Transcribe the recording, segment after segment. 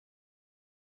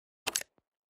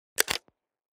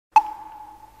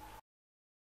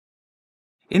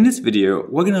In this video,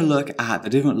 we're going to look at the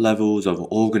different levels of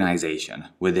organization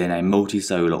within a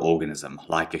multicellular organism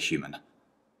like a human.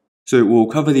 So we'll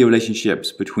cover the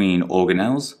relationships between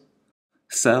organelles,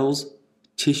 cells,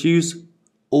 tissues,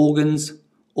 organs,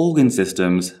 organ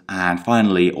systems, and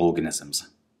finally organisms.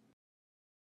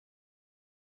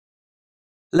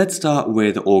 Let's start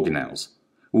with organelles,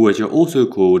 which are also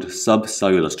called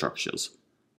subcellular structures.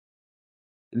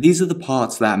 These are the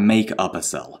parts that make up a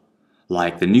cell,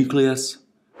 like the nucleus,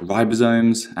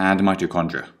 ribosomes, and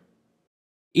mitochondria.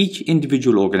 Each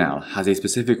individual organelle has a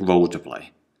specific role to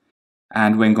play,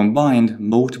 and when combined,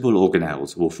 multiple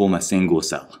organelles will form a single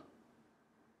cell.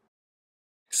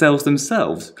 Cells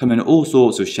themselves come in all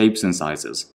sorts of shapes and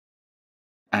sizes,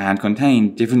 and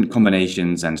contain different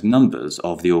combinations and numbers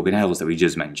of the organelles that we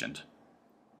just mentioned.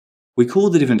 We call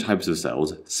the different types of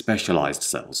cells specialized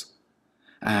cells,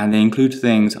 and they include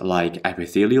things like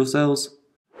epithelial cells,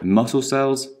 muscle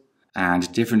cells,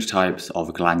 and different types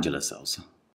of glandular cells.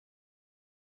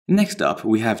 Next up,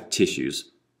 we have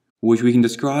tissues, which we can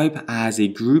describe as a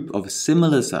group of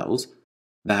similar cells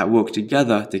that work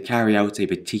together to carry out a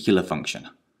particular function.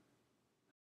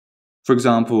 For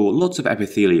example, lots of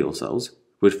epithelial cells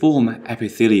would form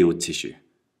epithelial tissue,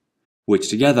 which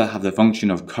together have the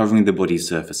function of covering the body's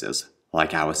surfaces,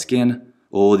 like our skin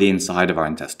or the inside of our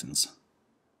intestines.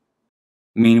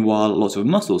 Meanwhile, lots of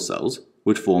muscle cells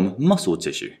would form muscle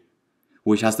tissue,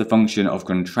 which has the function of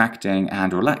contracting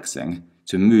and relaxing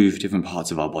to move different parts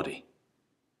of our body.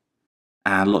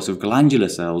 And lots of glandular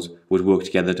cells would work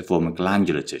together to form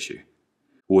glandular tissue,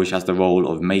 which has the role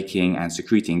of making and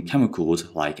secreting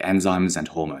chemicals like enzymes and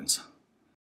hormones.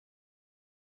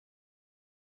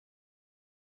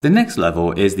 The next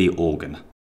level is the organ,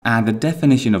 and the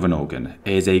definition of an organ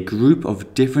is a group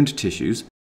of different tissues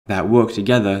that work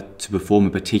together to perform a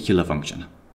particular function.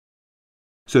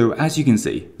 So as you can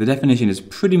see, the definition is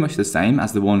pretty much the same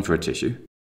as the one for a tissue,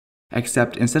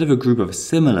 except instead of a group of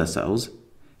similar cells,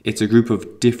 it's a group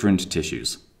of different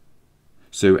tissues.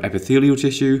 So epithelial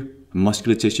tissue,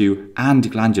 muscular tissue,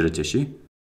 and glandular tissue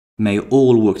may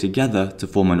all work together to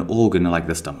form an organ like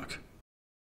the stomach,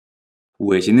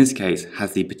 which in this case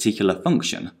has the particular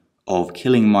function of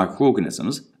killing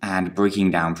microorganisms and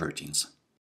breaking down proteins.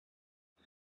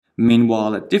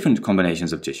 Meanwhile, different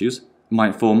combinations of tissues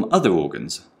might form other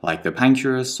organs, like the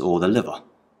pancreas or the liver.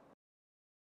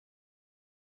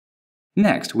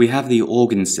 Next, we have the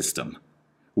organ system,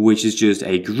 which is just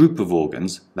a group of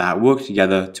organs that work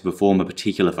together to perform a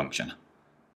particular function.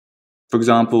 For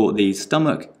example, the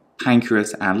stomach,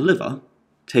 pancreas, and liver,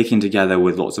 taken together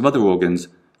with lots of other organs,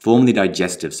 form the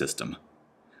digestive system,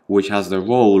 which has the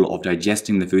role of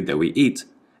digesting the food that we eat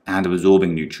and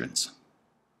absorbing nutrients.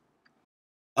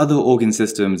 Other organ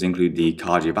systems include the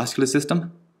cardiovascular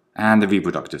system and the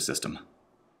reproductive system.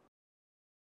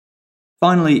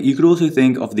 Finally, you could also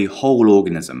think of the whole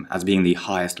organism as being the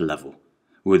highest level,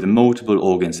 with multiple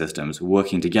organ systems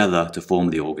working together to form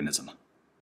the organism.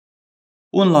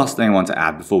 One last thing I want to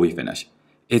add before we finish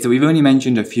is that we've only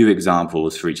mentioned a few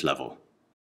examples for each level.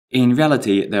 In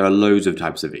reality, there are loads of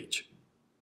types of each.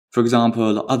 For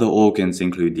example, other organs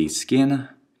include the skin,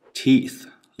 teeth,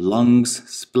 lungs,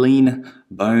 spleen,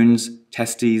 bones,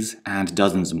 testes, and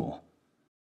dozens more.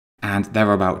 And there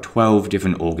are about 12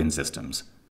 different organ systems,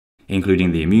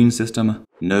 including the immune system,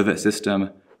 nervous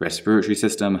system, respiratory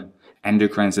system,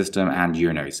 endocrine system, and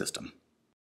urinary system.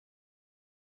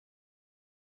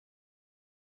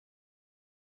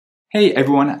 Hey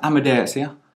everyone, Amadeus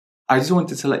here. I just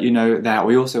wanted to let you know that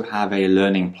we also have a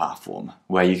learning platform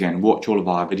where you can watch all of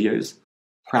our videos,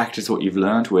 practice what you've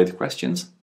learned with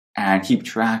questions, and keep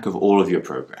track of all of your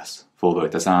progress for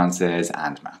both the sciences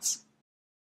and maths.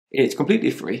 It's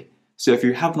completely free, so if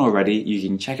you haven't already, you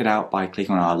can check it out by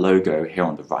clicking on our logo here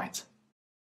on the right.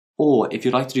 Or if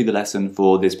you'd like to do the lesson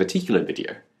for this particular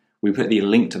video, we put the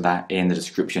link to that in the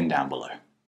description down below.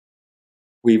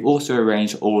 We've also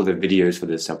arranged all of the videos for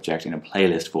this subject in a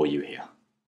playlist for you here.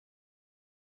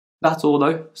 That's all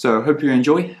though, so hope you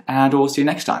enjoy, and we'll see you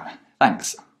next time.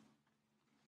 Thanks.